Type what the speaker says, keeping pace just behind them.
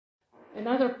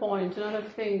Another point, another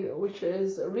thing which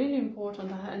is really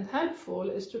important and helpful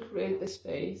is to create the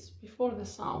space before the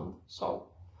sound. So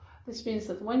this means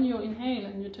that when you inhale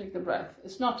and you take the breath,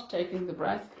 it's not taking the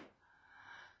breath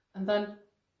and then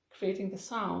creating the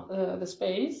sound, the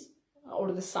space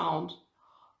or the sound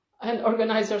and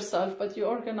organize yourself, but you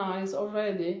organize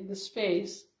already the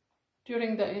space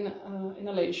during the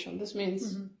inhalation. This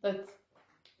means that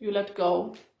you let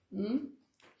go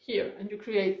here and you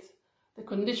create the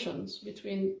conditions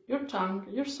between your tongue,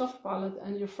 your soft palate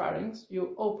and your pharynx.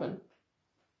 You open.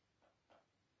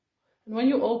 And when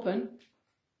you open,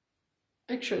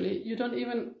 actually you don't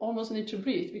even almost need to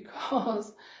breathe,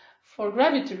 because for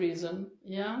gravity reason,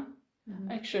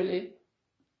 actually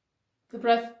the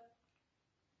breath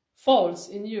falls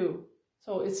in you.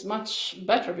 So it's much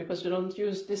better because you don't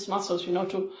use these muscles, you know,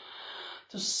 to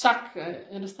suck,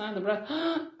 understand, the breath,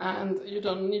 and you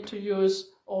don't need to use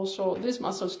also these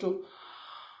muscles to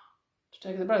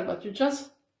take the breath, but you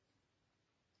just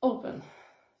open,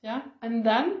 and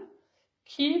then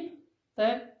keep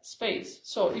the space.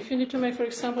 So if you need to make, for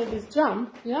example, this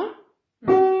jump,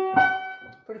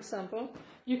 for example,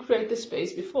 you create the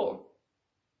space before.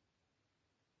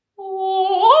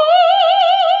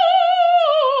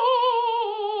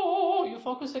 You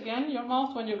focus again your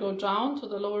mouth when you go down to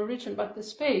the lower region, but the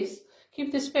space,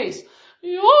 keep the space.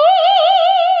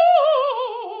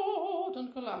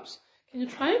 Don't collapse. Can you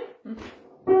try it?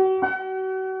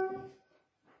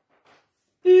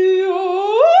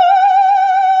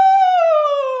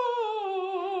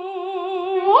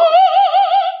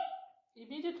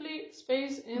 Immediately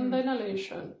space in the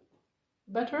inhalation.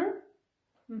 Better?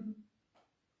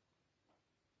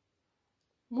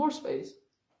 More space.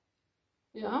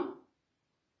 Yeah?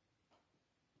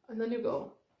 And then you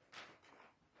go.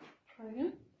 Try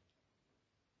again.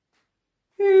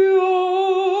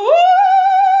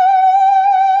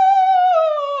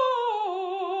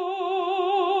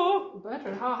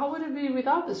 Better. How would it be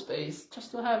without the space?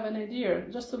 Just to have an idea,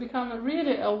 just to become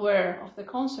really aware of the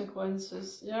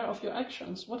consequences of your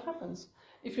actions. What happens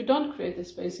if you don't create the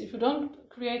space, if you don't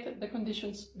create the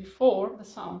conditions before the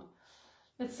sound?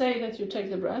 Let's say that you take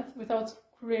the breath without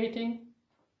creating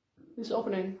this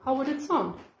opening. How would it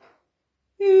sound?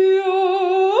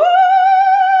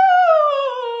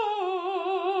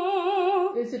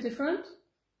 Is it different?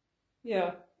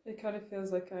 Yeah, it kind of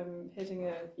feels like I'm hitting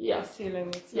a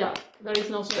ceiling. There is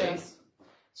no space.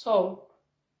 So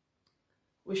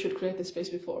we should create the space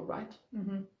before, right?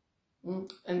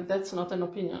 And that's not an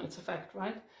opinion, it's a fact,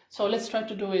 right? So let's try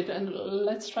to do it, and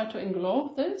let's try to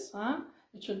englobe this.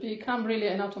 It should become really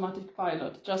an automatic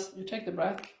pilot. Just you take the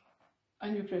breath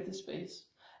and you create the space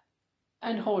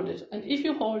and hold it. And if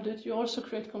you hold it, you also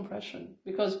create compression,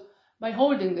 because by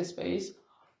holding the space,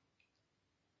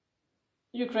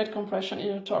 you create compression in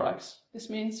your thorax. This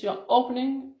means you're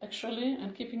opening actually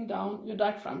and keeping down your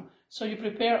diaphragm. So you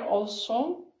prepare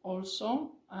also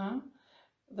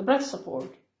the breath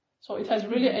support. So it has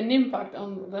really an impact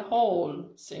on the whole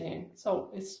singing.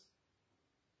 So it's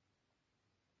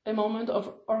a moment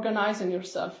of organizing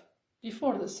yourself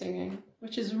before the singing,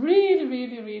 which is really,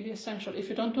 really, really essential. If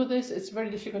you don't do this, it's very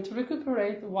difficult to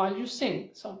recuperate while you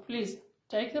sing. So please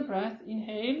take the breath,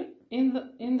 inhale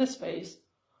in the space,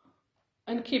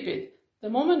 and keep it. The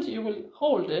moment you will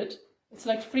hold it, it's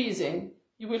like freezing.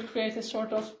 You will create a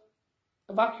sort of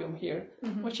a vacuum here,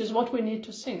 which is what we need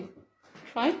to sing.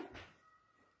 Try.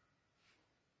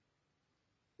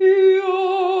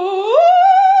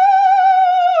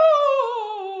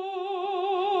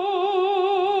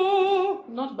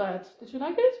 Not bad. Did you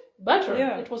like it? Better.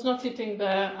 Yeah. It was not hitting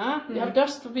the... You have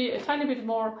just to be a tiny bit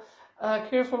more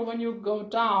careful when you go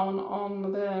down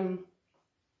on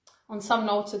some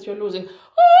notes that you're losing.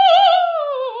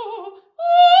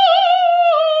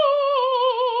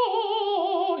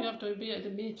 You have to be a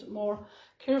bit more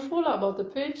careful about the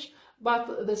pitch,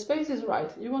 but the space is right.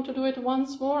 You want to do it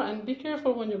once more, and be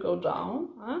careful when you go down.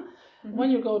 When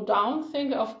you go down,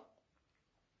 think of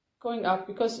going up,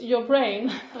 because your brain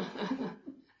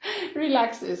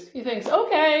relaxes. He thinks,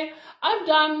 okay, I've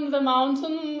done the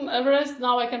mountain Everest,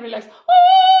 now I can relax.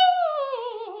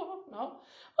 No.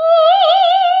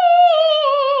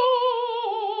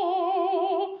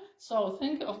 So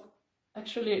think of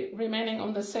actually remaining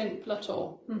on the same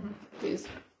plateau, please.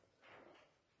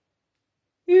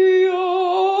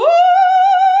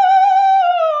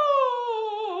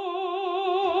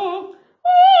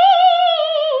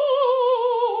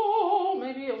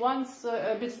 Maybe once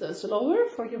a bit slower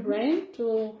for your brain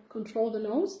to control the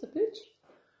nose, the pitch.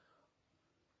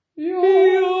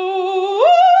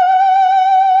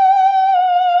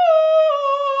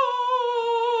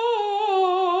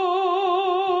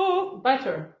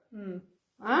 better.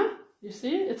 You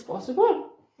see, it's possible.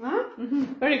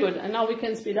 Very good. And now we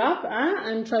can speed up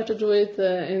and try to do it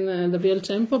in the real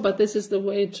tempo, but this is the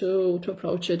way to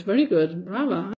approach it. Very good. Bravo.